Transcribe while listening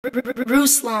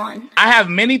Ruslan. I have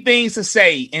many things to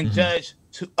say and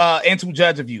to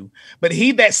judge of you, but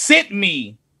he that sent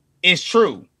me is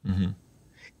true.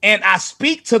 And I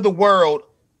speak to the world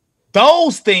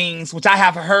those things which I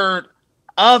have heard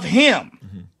of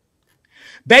him.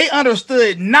 They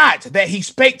understood not that he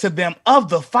spake to them of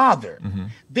the Father.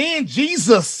 Then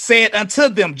Jesus said unto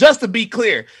them, just to be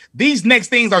clear, these next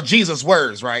things are Jesus'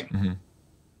 words, right?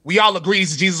 We all agree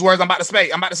these are Jesus' words I'm about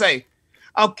to say.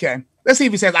 Okay, let's see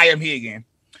if he says, I am he again.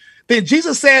 Then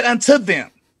Jesus said unto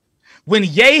them, when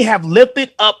ye have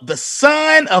lifted up the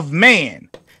Son of Man,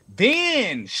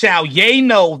 then shall ye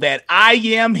know that I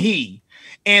am he,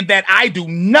 and that I do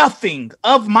nothing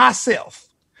of myself,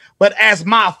 but as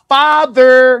my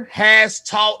Father has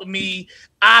taught me,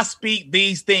 I speak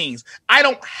these things. I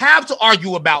don't have to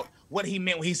argue about what he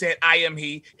meant when he said, I am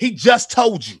he. He just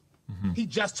told you. He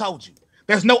just told you.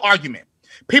 There's no argument.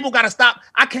 People got to stop.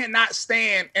 I cannot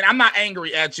stand, and I'm not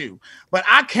angry at you, but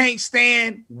I can't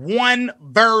stand one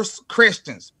verse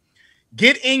Christians.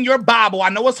 Get in your Bible. I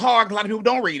know it's hard because a lot of people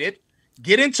don't read it.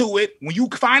 Get into it. When you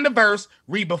find a verse,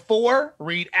 read before,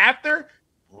 read after,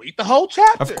 read the whole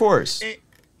chapter. Of course.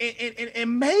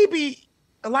 And maybe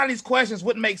a lot of these questions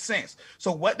wouldn't make sense.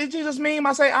 So what did Jesus mean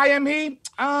by say I am he?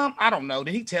 I don't know.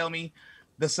 Did he tell me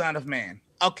the Son of Man?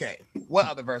 Okay. What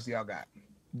other verse y'all got?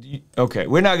 Okay,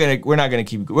 we're gonna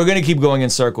keep going in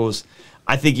circles.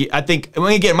 I think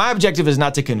again, my objective is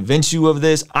not to convince you of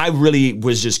this. I really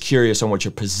was just curious on what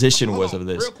your position was of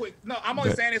this. Real quick. No, I'm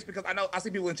only saying this because I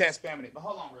see people in chat spamming it. But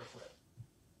hold on real quick.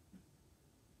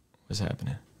 What's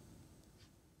happening?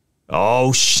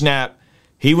 Oh snap.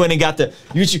 He went and got the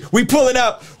we pulling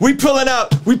out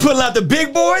the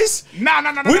big boys. No.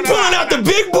 We pulling out the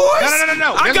big boys.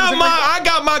 No. I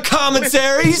got my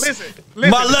commentaries. Listen,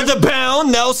 my leather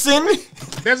bound Nelson.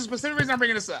 There's a specific reason I'm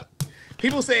bringing this up.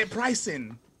 People say,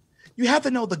 Bryson, you have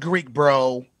to know the Greek,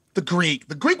 bro. The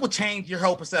Greek will change your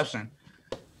whole perception.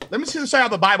 Let me show you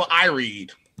the Bible I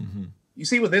read. You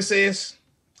see what this is?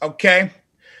 Okay,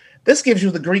 this gives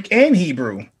you the Greek and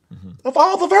Hebrew of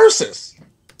all the verses.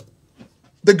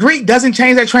 The Greek doesn't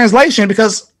change that translation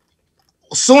because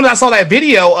as soon as I saw that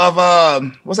video of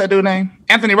what's that dude's name?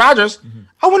 Anthony Rogers,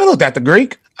 I went and looked at the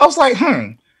Greek. I was like,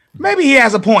 maybe he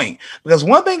has a point. Because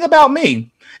one thing about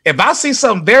me, if I see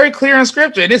something very clear in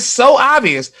scripture and it's so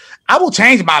obvious, I will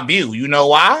change my view. You know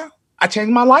why? I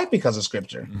changed my life because of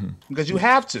scripture. Because you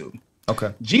have to.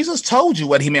 Okay. Jesus told you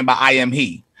what he meant by I am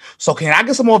he. So can I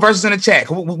get some more verses in the chat?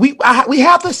 We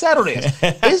have to settle this.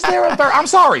 Is there a verse? I'm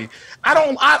sorry. I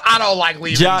don't like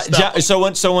leaving stuff. So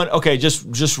when okay,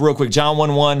 just real quick, John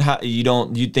 1:1.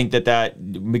 You think that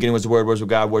beginning was the word, was with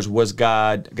God, was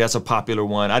God? That's a popular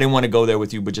one. I didn't want to go there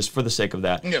with you, but just for the sake of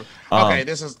that. Yeah. Okay,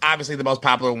 this is obviously the most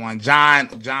popular one. John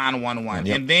 1:1.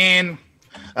 Yep. And then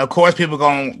of course people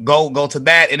gonna go to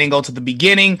that and then go to the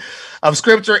beginning of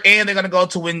scripture, and they're gonna go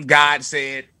to when God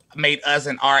said, made us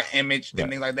in our image and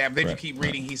things like that. But then you keep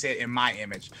reading, he said, in my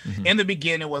image. In the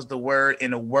beginning was the Word,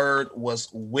 and the Word was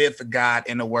with God,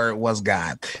 and the Word was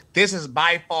God. This is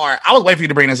by far, I was waiting for you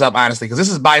to bring this up, honestly, because this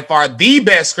is by far the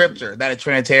best scripture that a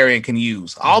Trinitarian can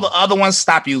use. All the other ones,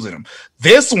 stop using them.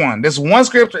 This one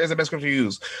scripture is the best scripture to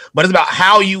use, but it's about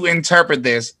how you interpret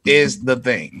this is the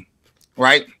thing,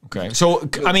 right? Okay. So,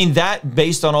 I mean, that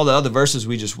based on all the other verses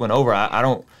we just went over, I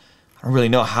don't really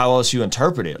know how else you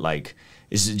interpret it. Like,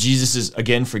 Jesus is,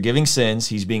 again, forgiving sins.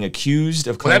 He's being accused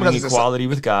of claiming equality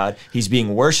with God. He's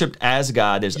being worshipped as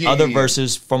God. There's other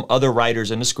verses from other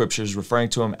writers in the scriptures referring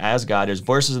to him as God. There's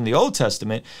verses in the Old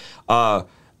Testament.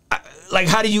 Like,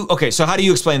 how do you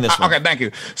explain this one? Okay, thank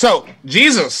you. So,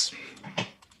 Jesus,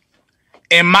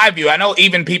 in my view, I know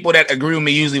even people that agree with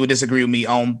me usually would disagree with me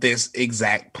on this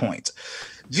exact point.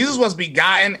 Jesus was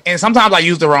begotten, and sometimes I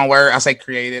use the wrong word. I say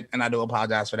created, and I do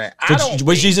apologize for that.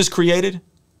 Was Jesus created?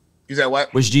 You said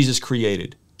what? Was Jesus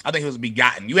created? I think he was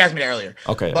begotten. You asked me that earlier.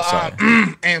 Okay, but, sorry.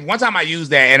 And one time I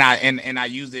used that, and I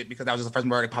used it because that was just the first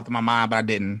word that popped in my mind, but I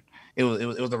didn't. It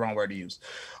was the wrong word to use.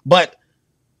 But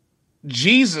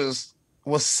Jesus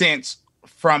was sent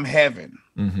from heaven.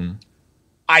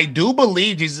 I do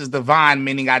believe Jesus is divine,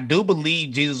 meaning I do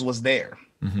believe Jesus was there.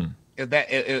 If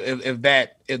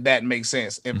that makes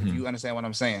sense, if you understand what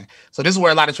I'm saying. So this is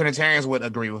where a lot of Trinitarians would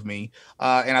agree with me,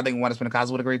 and I think one of Pentecostals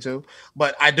would agree too.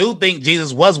 But I do think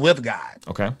Jesus was with God.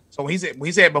 Okay. So he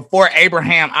said before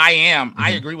Abraham, I am.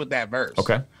 I agree with that verse.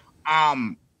 Okay.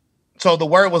 So the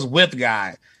word was with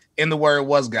God, and the word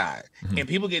was God. And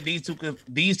people get these two things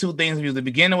confused. The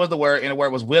beginning was the word, and the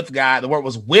word was with God. The word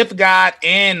was with God,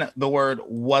 and the word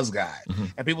was God.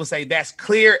 And people say that's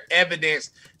clear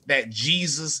evidence that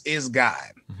Jesus is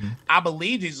God. I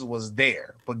believe Jesus was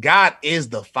there, but God is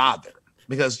the Father.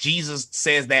 because Jesus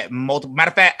says that multiple. Matter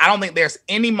of fact, I don't think there's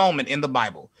any moment in the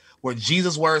Bible where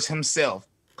Jesus words himself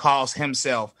calls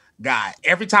himself God.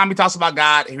 Every time he talks about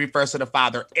God, he refers to the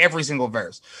Father, every single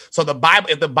verse. So the Bible,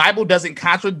 if the Bible doesn't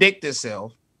contradict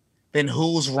itself, then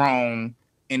who's wrong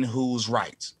and who's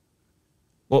right?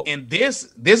 Well, and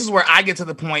this is where I get to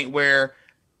the point where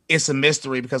it's a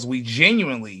mystery because we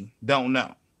genuinely don't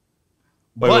know.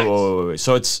 Wait.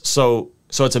 So it's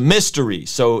a mystery.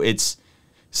 So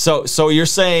you're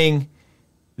saying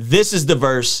this is the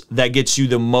verse that gets you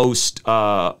the most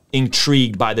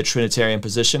intrigued by the Trinitarian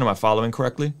position. Am I following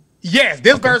correctly? Yes,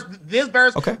 this verse.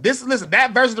 Okay. Listen,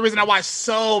 that verse is the reason I watch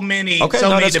so many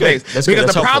debates. That's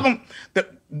because the problem,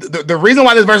 the reason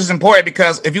why this verse is important,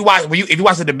 because if you watch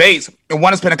the debates, and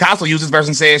one is Pentecostal uses this verse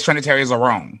and says Trinitarians are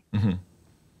wrong,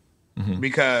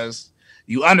 because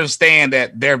you understand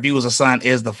that their view as a son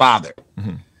is the Father,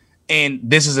 and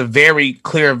this is a very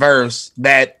clear verse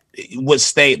that would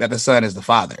state that the Son is the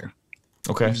Father.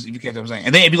 Okay. If you catch what I'm saying.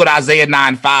 And then if you go to Isaiah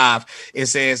 9:5, it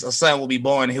says a son will be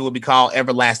born and he will be called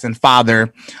Everlasting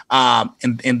Father,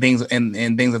 and things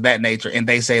of that nature. And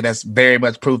they say that's very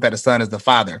much proof that the Son is the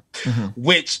Father,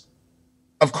 which,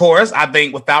 of course, I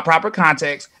think without proper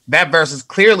context, that verse is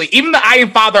clearly, even the I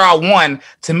and Father are one,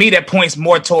 to me, that points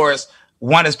more towards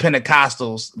one is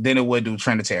Pentecostals than it would do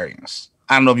Trinitarians.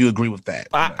 I don't know if you agree with that.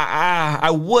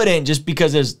 I wouldn't, just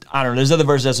because there's other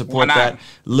verses that support that.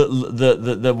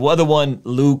 The other one,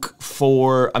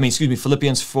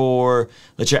 Philippians 4,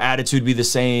 let your attitude be the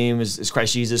same as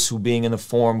Christ Jesus, who being in the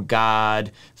form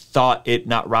God, thought it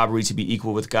not robbery to be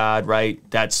equal with God, right?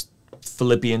 That's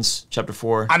Philippians chapter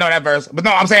 4. I know that verse, but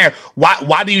no, I'm saying,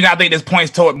 why do you not think this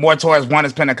points more towards one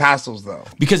is Pentecostals though?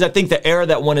 Because I think the error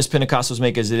that one is Pentecostals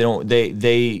make is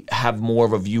they have more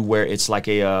of a view where it's like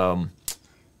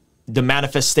the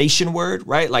manifestation word,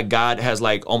 right? Like God has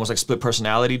like almost like split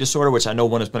personality disorder, which I know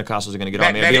one of Pentecostals are going to get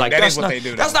on me and be like, that's not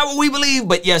what we believe.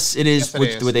 But yes, it is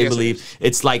what they believe.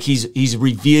 It's like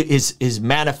he's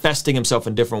manifesting himself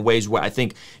in different ways, where I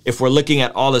think if we're looking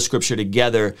at all the scripture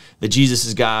together, that Jesus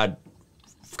is God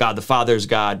the Father is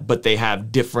God, but they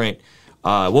have different,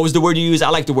 what was the word you used? I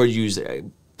like the word you used.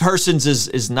 Persons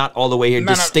is not all the way here.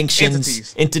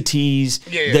 Distinctions, entities.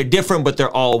 Yeah. They're different, but they're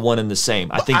all one and the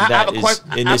same. I think I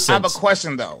have a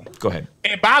question though. Go ahead.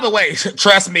 And by the way,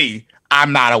 trust me,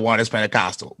 I'm not a oneness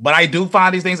Pentecostal, but I do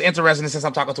find these things interesting. Since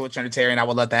I'm talking to a Trinitarian, I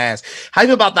would love to ask, how do you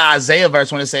feel about the Isaiah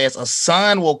verse when it says, "A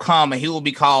son will come and he will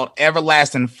be called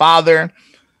Everlasting Father,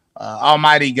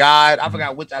 Almighty God"? I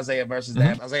forgot which Isaiah verse is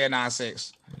that. Isaiah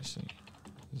 9:6. Let me see.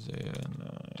 Isaiah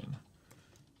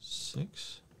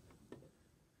 9:6.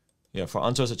 Yeah, for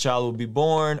unto us a child will be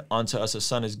born, unto us a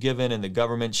son is given, and the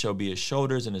government shall be his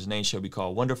shoulders, and his name shall be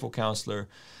called Wonderful Counselor,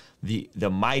 the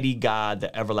Mighty God,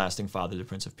 the Everlasting Father, the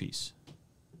Prince of Peace.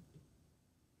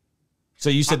 So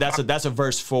you said that's a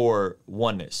verse for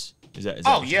oneness. Is that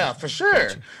yeah, for sure.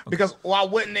 Gotcha. Okay. Because why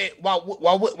wouldn't it? Why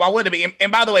would it be? And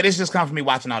by the way, this just comes from me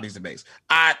watching all these debates.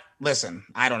 I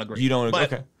don't agree. You don't agree?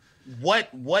 Okay.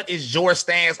 What is your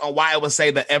stance on why it would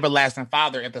say the Everlasting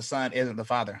Father if the Son isn't the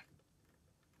Father?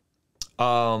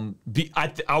 I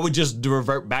would just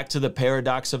revert back to the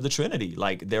paradox of the Trinity.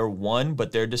 Like, they're one,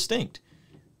 but they're distinct.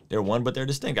 They're one, but they're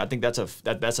distinct. I think that's a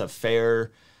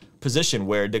fair position,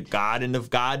 where the God and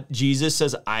of God, Jesus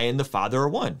says, I and the Father are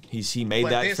one. He made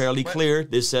that fairly clear.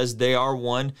 This says they are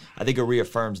one. I think it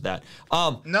reaffirms that.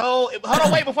 No, hold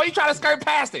on, wait, before you try to skirt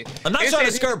past it. I'm not trying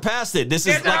to skirt past it. This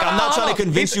is like, I'm not trying to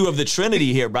convince you of the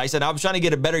Trinity here, Bryson. I'm trying to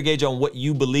get a better gauge on what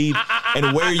you believe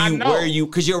and where you,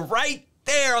 because you're right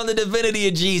there on the divinity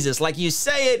of Jesus. Like, you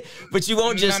say it, but you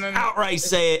won't just outright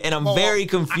say it, and I'm very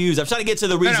confused. I'm trying to get to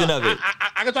the reason of it.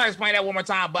 I can try to explain that one more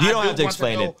time, but you don't have to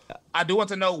explain it. I do want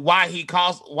to know why I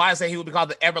say he would be called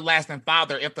the Everlasting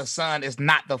Father if the Son is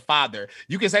not the Father.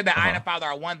 You can say that I and the Father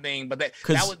are one thing, but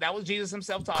that was Jesus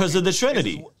himself talking. Because of the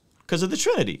Trinity. Because of the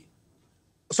Trinity.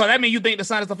 So that means you think the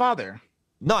Son is the Father?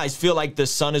 No, I feel like the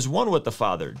Son is one with the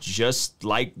Father, just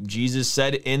like Jesus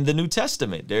said in the New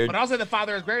Testament. But also the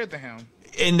Father is greater than him.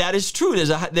 And that is true.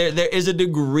 There is a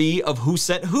degree of who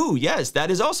sent who. Yes, that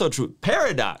is also true.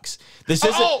 Paradox. I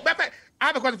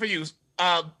have a question for you.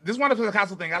 This one of the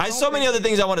Pentecostal thing. I have so many other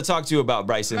things I want to talk to you about,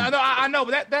 Bryson. No, I know,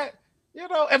 but that you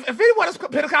know, if anyone is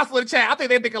Pentecostal in the chat, I think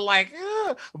they're thinking like,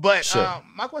 yeah. But sure.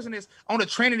 My question is, on the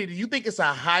Trinity, do you think it's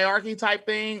a hierarchy type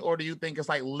thing, or do you think it's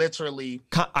like literally?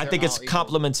 I think it's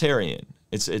complementarian.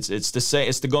 It's the same.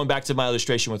 It's going back to my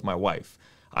illustration with my wife.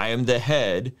 I am the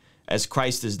head as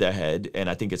Christ is the head, and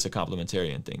I think it's a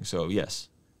complementarian thing. So yes,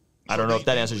 I don't know if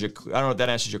that answers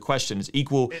your question. It's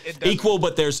equal,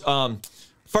 but there's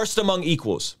First among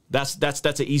equals. That's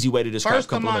an easy way to describe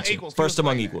first among equals. First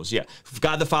among equals, yeah.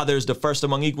 God the Father is the first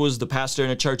among equals. The pastor in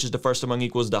the church is the first among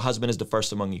equals. The husband is the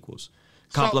first among equals.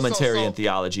 Complementarian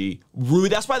theology.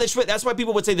 That's why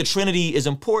people would say the Trinity is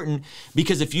important,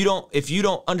 because if you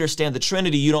don't understand the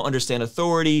Trinity, you don't understand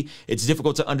authority. It's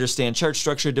difficult to understand church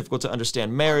structure, difficult to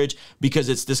understand marriage, because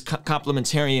it's this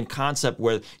complementarian concept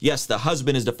where, yes, the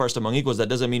husband is the first among equals. That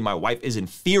doesn't mean my wife is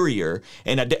inferior.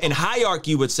 And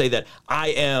hierarchy would say that I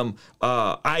am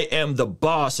the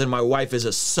boss and my wife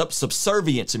is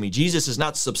subservient to me. Jesus is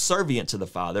not subservient to the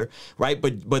Father, right?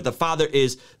 But the Father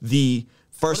is the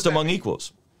first among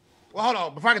equals. Well, hold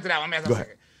on. Before I get to that, let me ask you a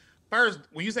second. First,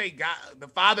 when you say God, the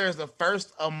Father is the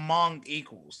first among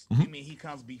equals, you mean he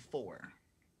comes before?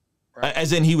 Right?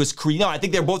 As in he was created. No, I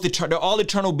think they're both they're all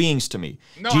eternal beings to me.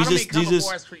 No, I don't mean comes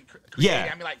before as created. Yeah.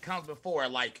 I mean like comes before,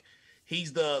 like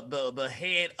he's the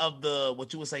head of the,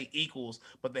 what you would say, equals,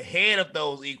 but the head of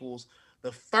those equals,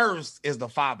 the first is the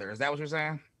Father. Is that what you're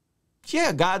saying?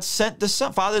 Yeah, God sent the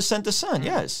Son. Father sent the Son.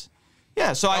 Yes.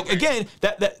 Yeah, so again,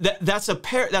 that's a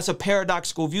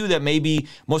paradoxical view that maybe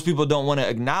most people don't want to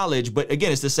acknowledge. But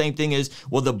again, it's the same thing as,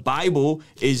 well, the Bible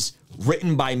is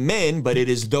written by men, but it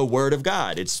is the Word of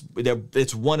God. It's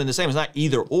one and the same. It's not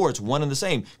either or. It's one and the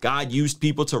same. God used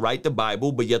people to write the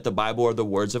Bible, but yet the Bible are the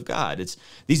words of God.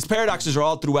 These paradoxes are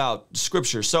all throughout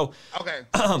Scripture. So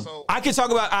so I can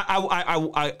talk about.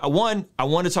 I want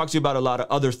to talk to you about a lot of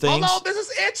other things. Oh no, this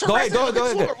is interesting. Go ahead.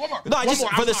 One more. No,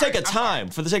 for the sake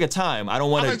of time, I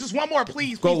don't want to. Just one more,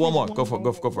 please. Go one more. Go for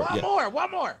it.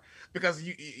 One more. Because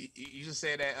you just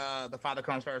said that the Father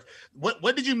comes first.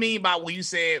 What did you mean by when you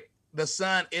said the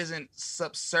Son isn't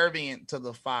subservient to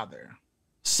the Father?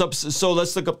 So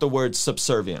let's look up the word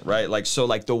subservient, right? Like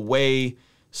the way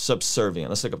subservient.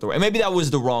 Let's look up the word. And maybe that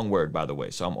was the wrong word, by the way.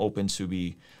 So I'm open to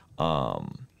be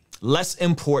less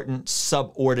important.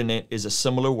 Subordinate is a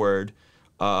similar word.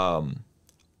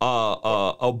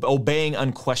 Obeying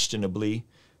unquestionably.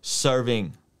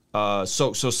 Serving.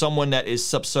 So someone that is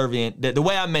subservient, the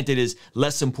way I meant it is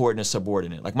less important than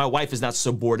subordinate. Like my wife is not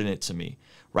subordinate to me,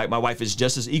 right? My wife is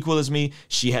just as equal as me.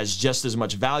 She has just as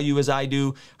much value as I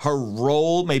do. Her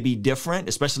role may be different,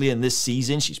 especially in this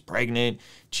season. She's pregnant.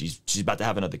 She's about to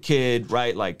have another kid,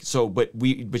 right? Like, so, but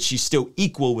she's still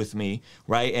equal with me,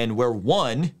 right? And we're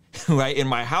one, right? In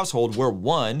my household, we're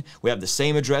one. We have the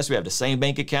same address. We have the same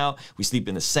bank account. We sleep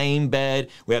in the same bed.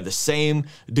 We have the same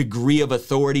degree of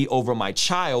authority over my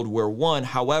child. We're one.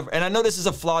 However, and I know this is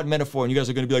a flawed metaphor, and you guys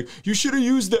are going to be like, you should have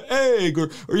used the egg, or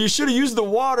you should have used the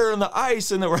water and the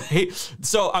ice and the, right?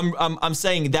 So I'm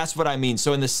saying that's what I mean.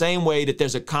 So in the same way that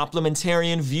there's a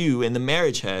complementarian view in the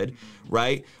marriage head,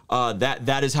 right?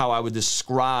 That is how I would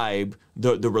describe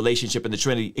the relationship in the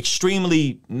Trinity.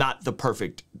 Extremely not the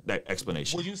perfect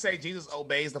explanation. Would you say Jesus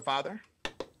obeys the Father?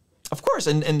 Of course,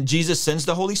 and Jesus sends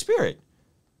the Holy Spirit.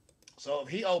 So if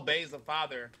he obeys the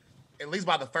Father, at least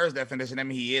by the first definition, I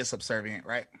mean he is subservient,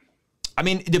 right? I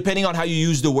mean, depending on how you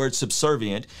use the word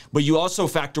subservient, but you also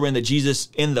factor in that Jesus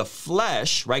in the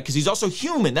flesh, right? Because he's also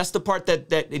human. That's the part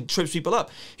that it trips people up.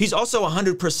 He's also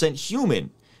 100% human.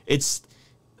 It's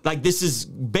like, this is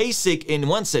basic in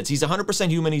one sense. He's 100%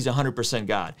 human. He's 100%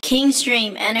 God.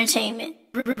 Kingstream Entertainment.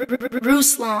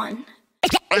 Ruslan.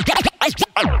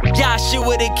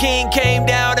 Joshua the king came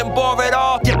down and bore it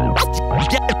all.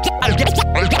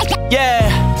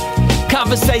 Yeah.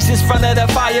 Conversations front of the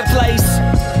fireplace.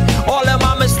 All of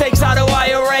my mistakes, how do I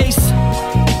erase?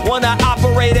 Wanna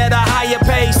operate at a higher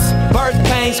pace. Birth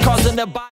pains causing the body.